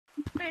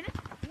and it's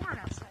warm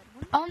outside.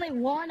 Only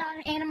one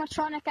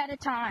animatronic at a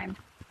time.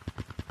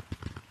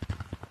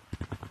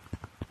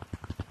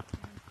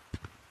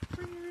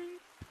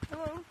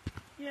 Hello.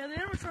 Yeah, the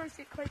animatronics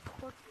get quite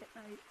quirky at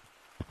night.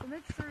 So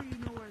make sure you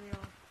know where they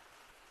are.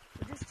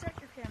 So just check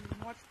your camera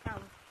and watch the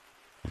power.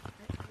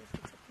 Alright, let's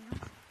get something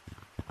else.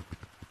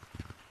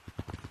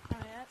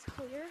 Alright, that's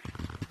clear.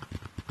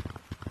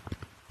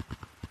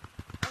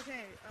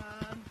 Okay,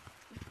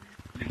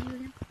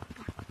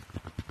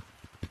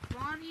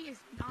 Bonnie is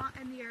not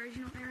in the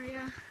original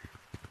area.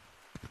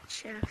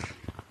 Check.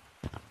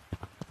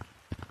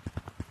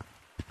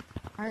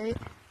 Alright.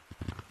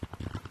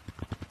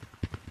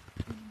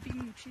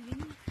 Being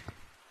cheating.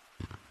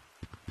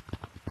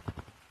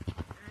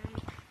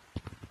 Alright.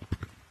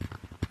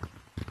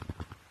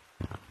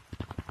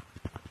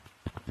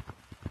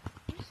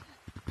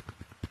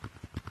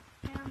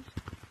 And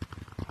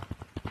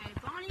okay,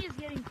 Bonnie is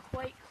getting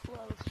quite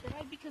close. Should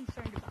I be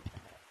concerned about that?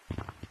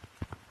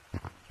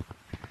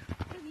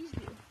 What do these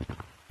do?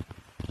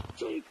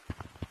 Jake!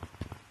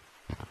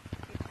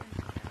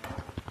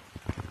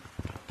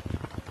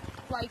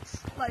 Lights,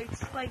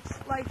 lights, lights,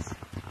 lights.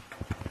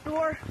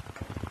 Door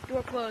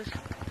closed.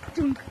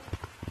 Dunk.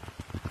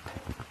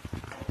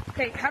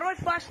 Okay, how do I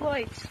flash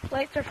lights?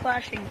 Lights are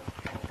flashing.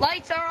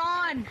 Lights are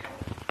on!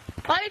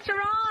 Lights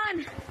are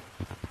on!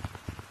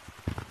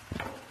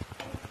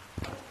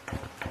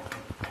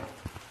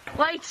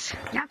 Lights!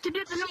 You have to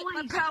do the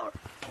noise. Power.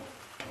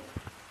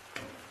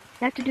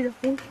 You have to do the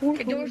whole thing.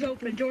 Okay, door's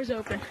open, door's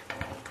open.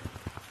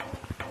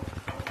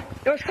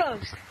 Door's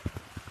closed.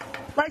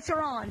 Lights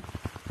are on.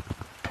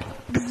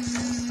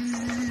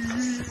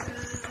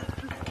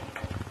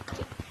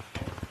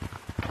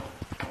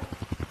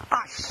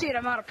 Ah, shit,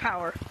 I'm out of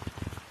power.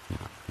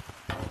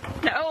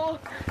 No.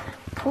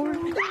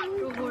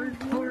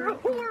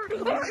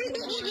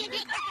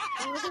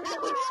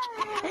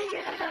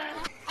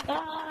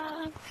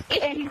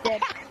 And he's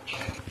dead.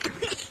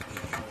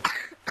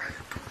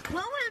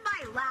 What was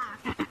my laugh?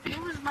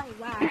 What was my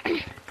laugh?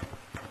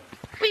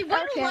 Wait,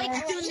 what do Okay.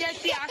 lights do in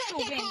like, the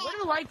actual game? What do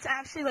the lights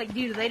actually like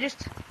do? Do they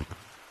just...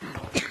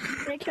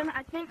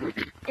 I think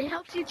it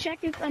helps you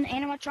check if an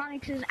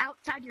animatronic is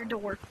outside your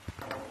door.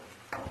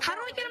 How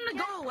do I get them to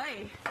go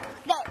away?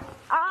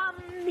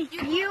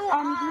 You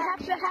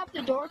have to have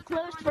the door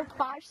closed for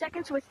 5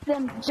 seconds with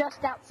them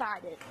just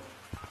outside it.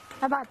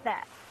 How about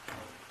that?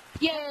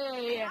 Yeah.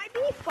 I'd be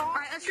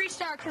Alright, let's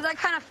restart, because I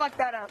kind of fucked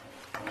that up.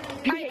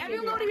 Alright,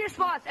 everyone go to your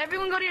spots.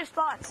 Everyone go to your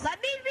spots.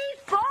 Let me be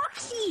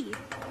Foxy.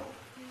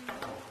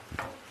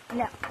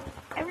 No.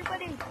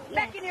 Everybody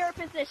back in your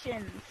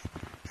positions.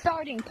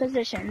 Starting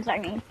positions, I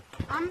mean.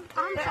 I'm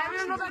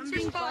Everyone go back to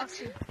your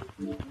spots.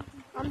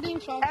 I'm being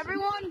Foxy.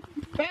 Everyone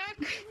back